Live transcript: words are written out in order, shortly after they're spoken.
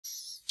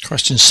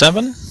Question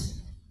 7.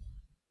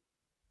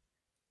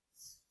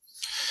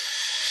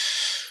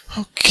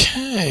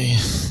 Okay,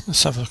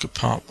 let's have a look at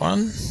part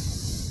 1.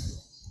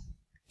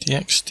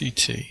 dx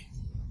dt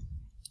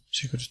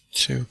is equal to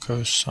 2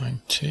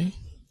 cosine t.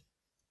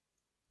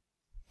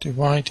 dy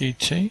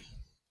dt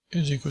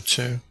is equal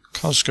to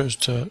cos goes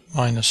to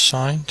minus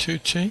sine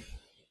 2t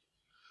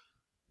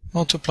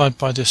multiplied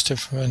by this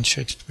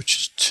differentiated, which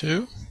is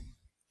 2,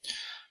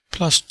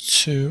 plus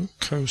 2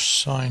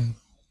 cosine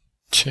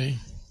t.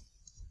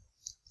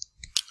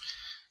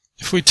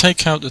 If we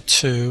take out the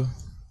 2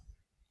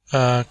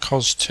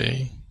 cos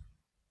t,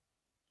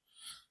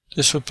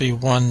 this would be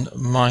 1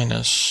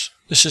 minus,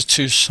 this is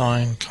 2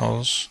 sine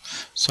cos,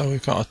 so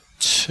we've got a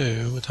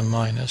 2 with a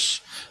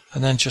minus,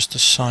 and then just the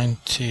sine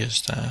t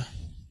is there.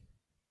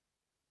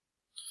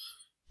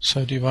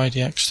 So dy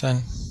dx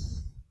then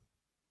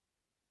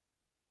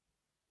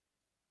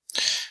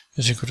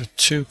is equal to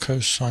 2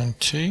 cosine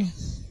t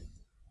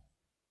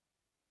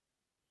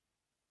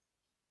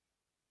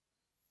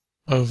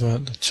over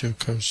the 2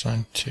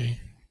 cosine t,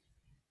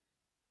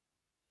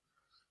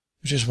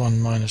 which is 1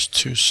 minus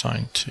 2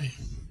 sine t.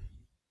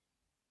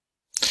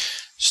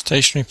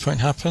 Stationary point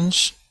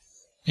happens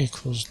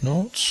equals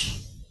 0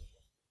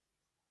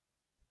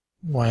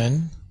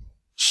 when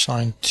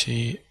sine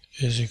t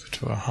is equal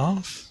to a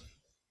half.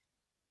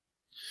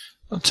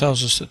 That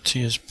tells us that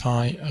t is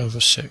pi over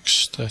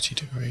 6, 30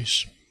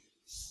 degrees.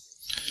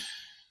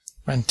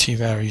 When t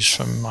varies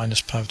from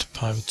minus pi over to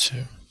pi over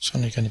 2, it's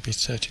only going to be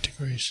 30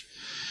 degrees.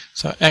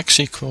 So x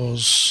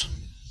equals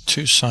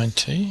 2 sine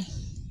t,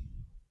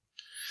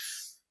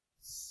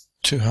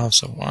 2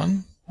 halves are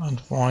 1,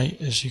 and y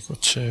is equal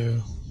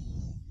to,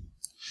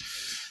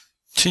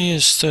 t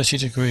is 30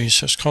 degrees,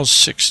 so it's cos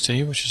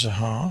 60, which is a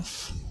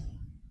half,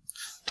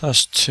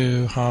 plus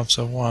 2 halves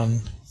are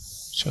 1,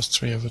 so it's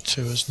 3 over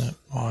 2, isn't it,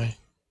 y.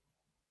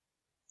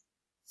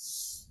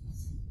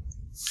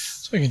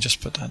 So we can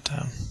just put that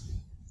down.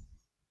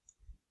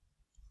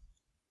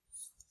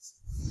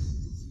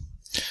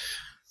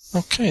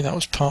 Okay, that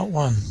was part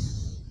 1.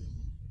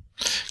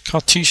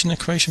 Cartesian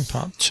equation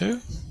part 2.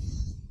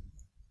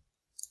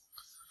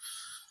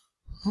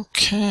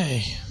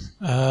 Okay,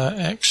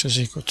 x is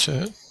equal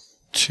to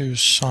 2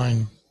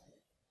 sine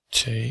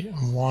t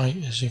and y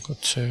is equal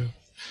to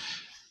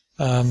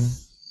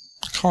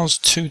cos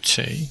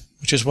 2t,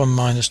 which is 1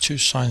 minus 2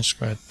 sine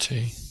squared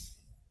t,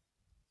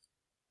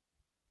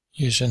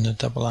 using the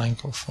double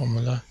angle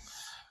formula,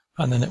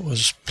 and then it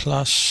was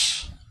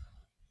plus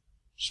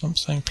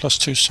something, plus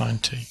 2 sine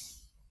t.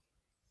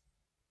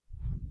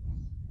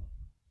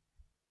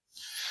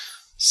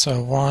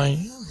 So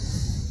y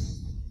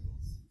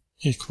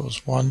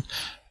equals 1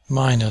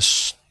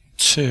 minus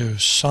 2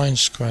 sine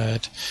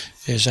squared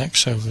is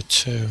x over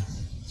 2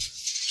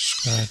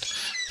 squared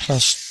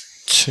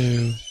plus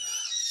 2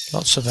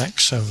 lots of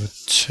x over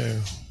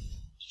 2.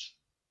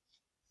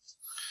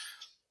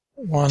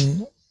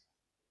 1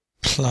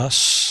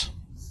 plus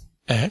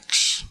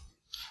x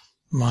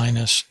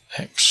minus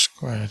x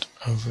squared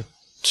over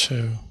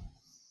 2.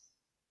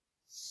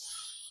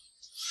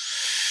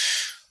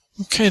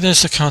 Okay,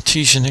 there's the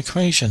Cartesian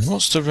equation.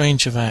 What's the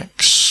range of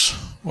x?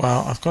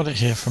 Well, I've got it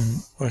here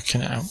from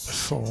working it out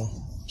before,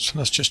 so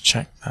let's just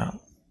check that.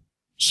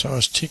 So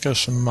as t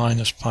goes from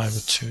minus pi over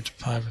 2 to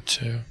pi over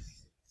 2,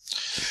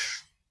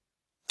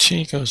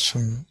 t goes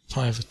from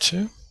pi over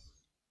 2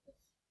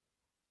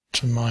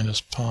 to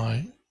minus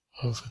pi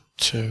over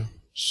 2,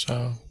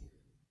 so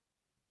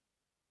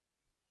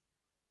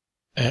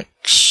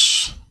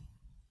x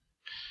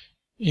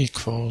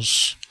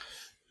equals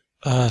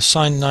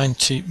sine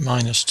 90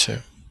 minus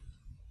 2.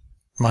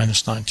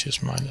 Minus 90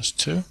 is minus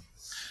 2.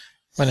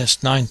 When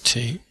it's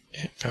 90,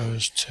 it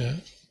goes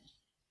to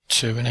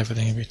 2 and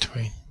everything in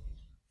between.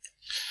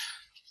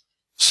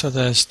 So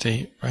there's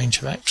the range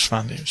of x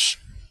values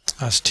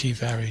as t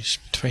varies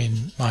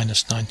between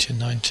minus 90 and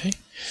 90.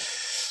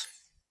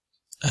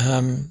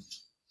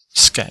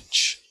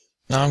 Sketch.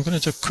 Now I'm going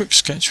to do a quick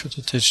sketch with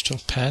a digital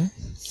pen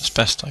as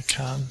best I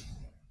can.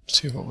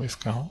 See what we've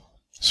got.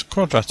 It's a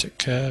quadratic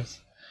curve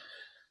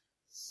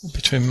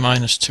between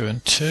minus 2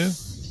 and 2.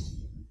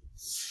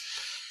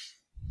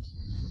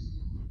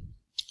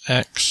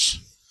 X,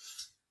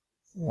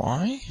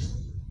 y,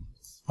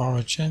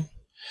 origin.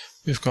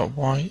 We've got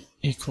y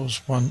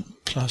equals 1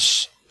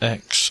 plus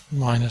x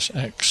minus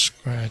x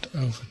squared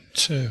over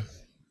 2.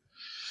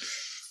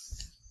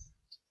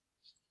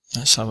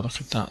 Let's have a look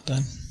at that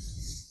then.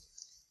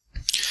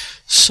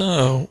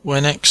 So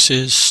when x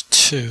is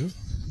 2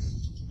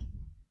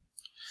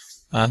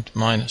 and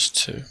minus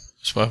 2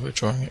 is where we're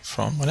drawing it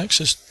from. When x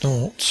is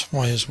 0,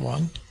 y is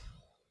 1.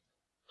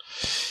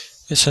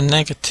 It's a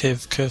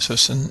negative curve, so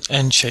it's an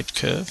n-shaped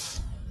curve.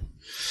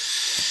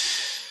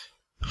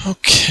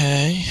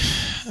 Okay,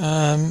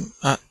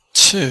 at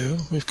 2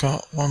 we've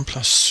got 1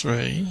 plus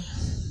 3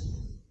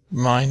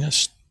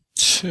 minus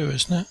 2,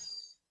 isn't it?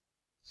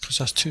 Because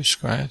that's 2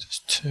 squared, it's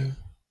 2.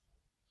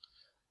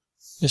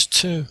 It's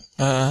 2.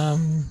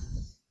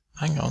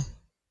 Hang on.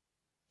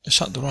 Is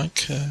that the right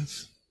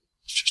curve?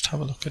 Let's just have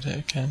a look at it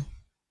again.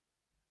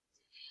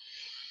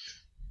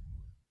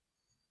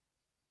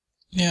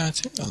 Yeah, I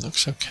think that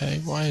looks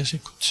okay. Y is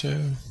equal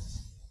to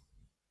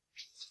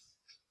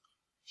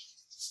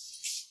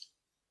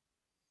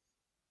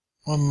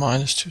one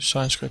minus 2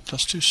 sine squared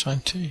plus 2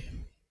 sine t.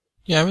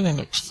 Yeah, everything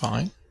looks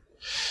fine.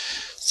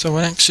 So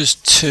when x is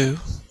 2,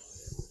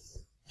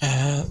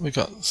 we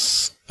got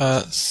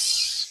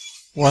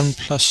 1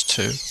 plus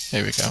 2.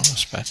 Here we go,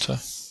 that's better.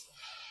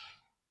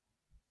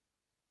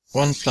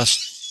 1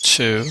 plus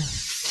 2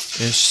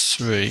 is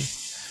 3,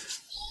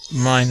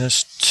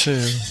 minus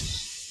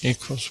 2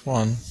 equals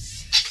 1.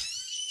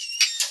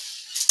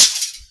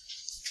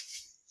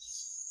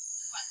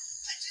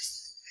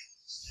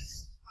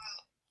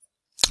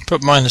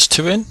 Put minus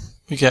 2 in,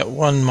 we get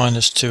 1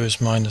 minus 2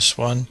 is minus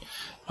 1,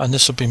 and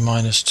this will be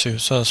minus 2,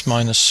 so that's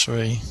minus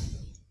 3.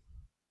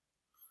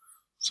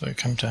 So we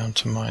come down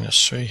to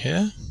minus 3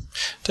 here.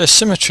 There's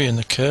symmetry in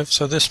the curve,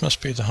 so this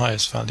must be the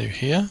highest value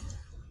here.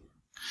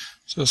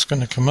 So it's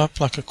going to come up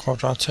like a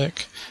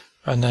quadratic,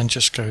 and then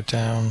just go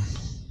down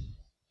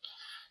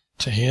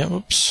to here.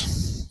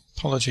 Oops,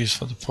 apologies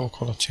for the poor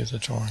quality of the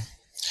drawing.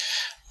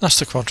 That's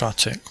the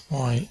quadratic.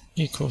 Y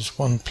equals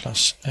 1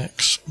 plus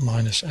x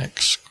minus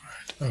x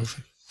squared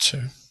over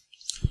 2.